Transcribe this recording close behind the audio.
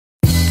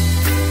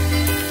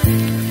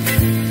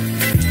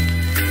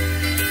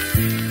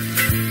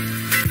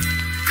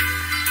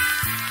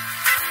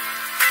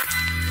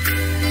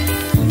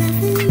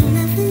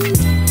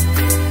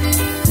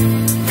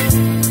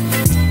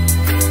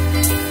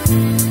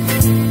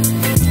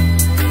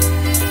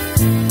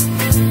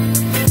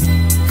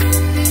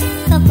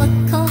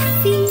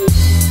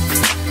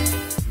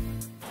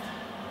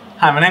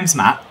Hi, my name's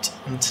Matt,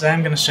 and today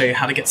I'm going to show you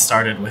how to get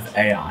started with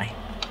AI.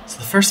 So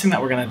the first thing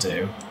that we're going to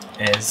do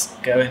is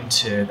go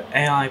into the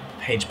AI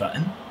page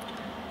button,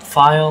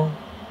 File,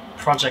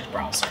 Project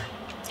Browser.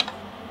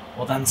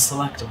 We'll then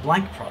select a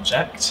blank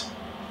project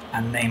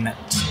and name it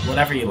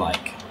whatever you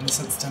like. In this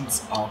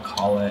instance, I'll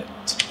call it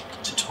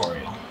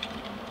Tutorial.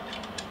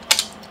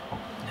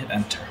 And hit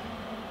Enter.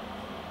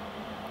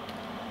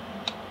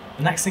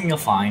 The next thing you'll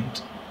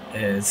find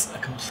is a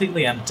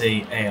completely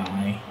empty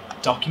AI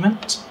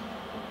document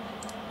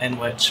in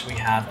which we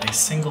have a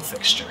single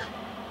fixture.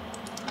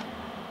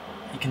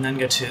 You can then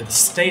go to the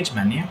Stage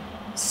menu,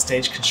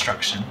 Stage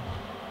Construction,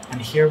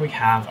 and here we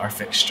have our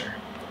fixture.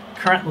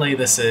 Currently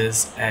this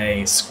is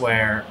a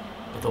square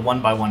with a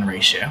 1:1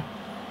 ratio,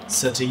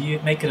 so to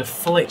make it a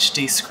full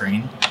HD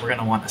screen we're going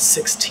to want a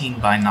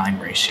 16:9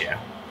 ratio.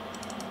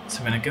 So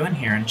I'm going to go in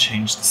here and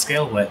change the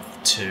scale width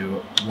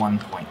to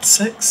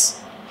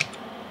 1.6,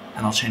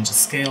 and I'll change the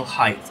scale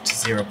height to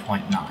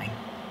 0.9.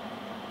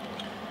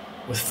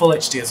 With Full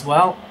HD as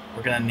well,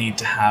 we're going to need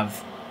to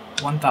have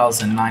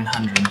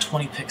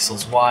 1920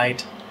 pixels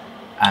wide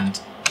and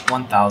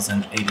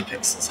 1080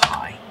 pixels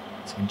high.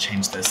 So we can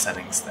change those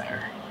settings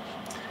there.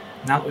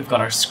 Now that we've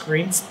got our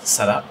screens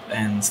set up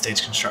in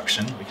Stage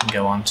Construction, we can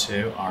go on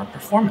to our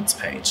Performance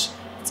page.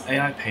 It's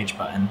AI page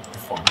button,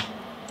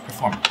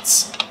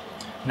 Performance.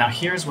 Now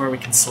here's where we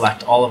can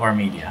select all of our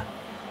media.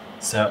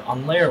 So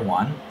on layer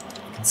 1,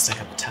 we can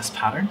stick up a test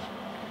pattern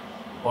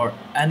or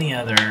any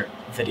other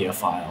video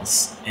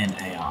files in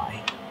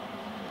AI.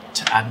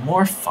 To add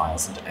more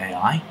files into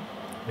AI,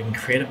 we can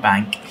create a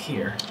bank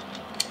here,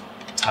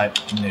 type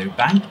New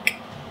Bank,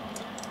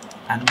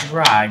 and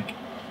drag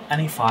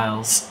any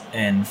files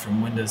in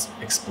from Windows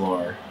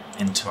Explorer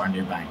into our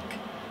new bank.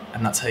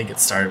 And that's how you get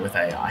started with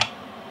AI.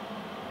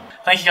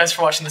 Thank you guys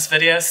for watching this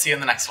video. See you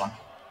in the next one.